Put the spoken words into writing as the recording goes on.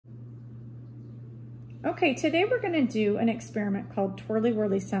Okay, today we're going to do an experiment called Twirly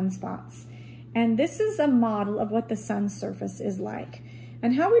Whirly Sunspots. And this is a model of what the sun's surface is like.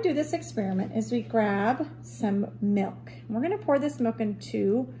 And how we do this experiment is we grab some milk. We're going to pour this milk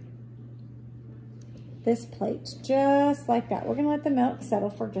into this plate, just like that. We're going to let the milk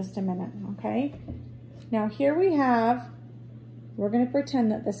settle for just a minute, okay? Now here we're going to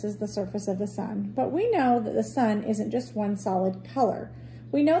pretend that this is the surface of the sun. But we know that the sun isn't just one solid color.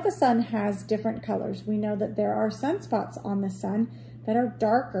 We know the sun has different colors. We know that there are sunspots on the sun that are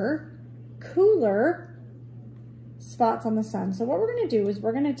darker, cooler spots on the sun. So what we're going to do is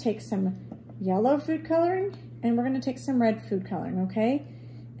we're going to take some yellow food coloring and we're going to take some red food coloring, okay?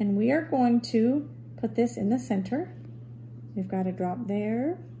 And we are going to put this in the center. We've got a drop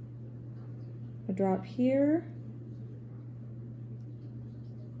there, a drop here,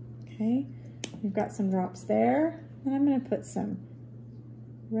 okay? We've got some drops there, and I'm going to put some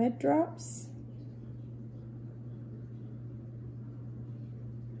red drops.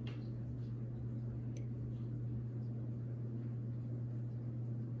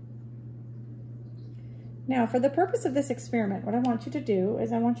 Now, for the purpose of this experiment, what I want you to do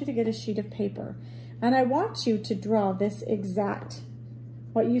is I want you to get a sheet of paper, and I want you to draw this exact,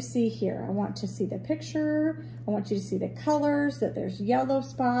 what you see here. I want to see the picture. I want you to see the colors, that there's yellow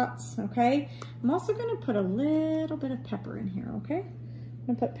spots, okay? I'm also going to put a little bit of pepper in here, okay?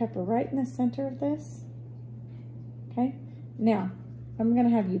 I'm gonna put pepper right in the center of this, okay? Now, I'm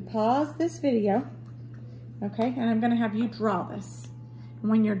gonna have you pause this video, okay? And I'm gonna have you draw this. And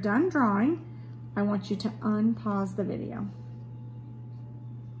when you're done drawing, I want you to unpause the video.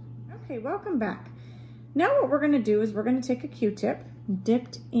 Okay, welcome back. Now what we're gonna do is we're gonna take a Q-tip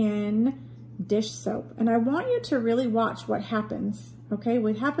dipped in dish soap. And I want you to really watch what happens, okay?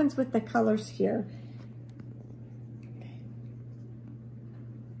 What happens with the colors here.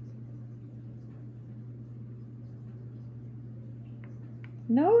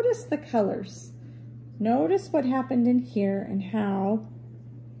 Notice the colors. Notice what happened in here and how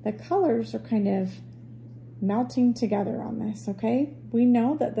the colors are kind of melting together on this, okay? We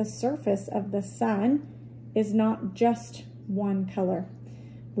know that the surface of the sun is not just one color.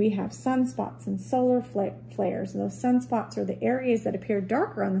 We have sunspots and solar flares. And those sunspots are the areas that appear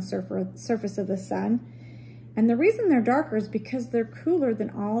darker on the surface of the sun. And the reason they're darker is because they're cooler than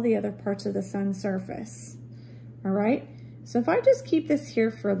all the other parts of the sun's surface, all right? So if I just keep this here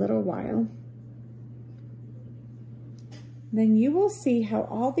for a little while, then you will see how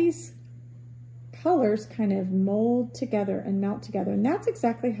all these colors kind of mold together and melt together. And that's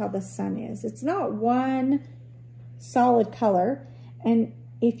exactly how the sun is. It's not one solid color. And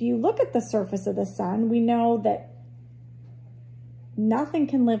if you look at the surface of the sun, we know that nothing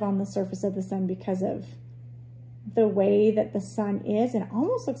can live on the surface of the sun because of the way that the sun is, and it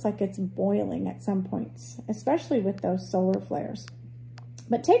almost looks like it's boiling at some points, especially with those solar flares.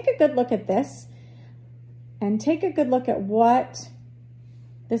 But take a good look at this and take a good look at what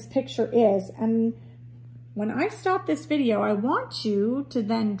this picture is. And when I stop this video, I want you to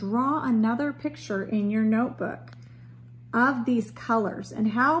then draw another picture in your notebook of these colors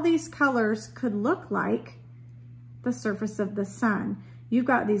and how these colors could look like the surface of the sun. You've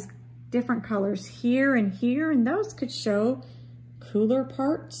got these different colors here, and those could show cooler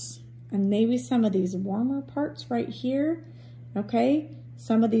parts and maybe some of these warmer parts right here, okay?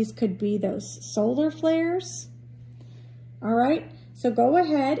 Some of these could be those solar flares. All right, so go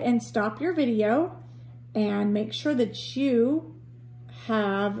ahead and stop your video and make sure that you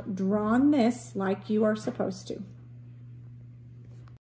have drawn this like you are supposed to.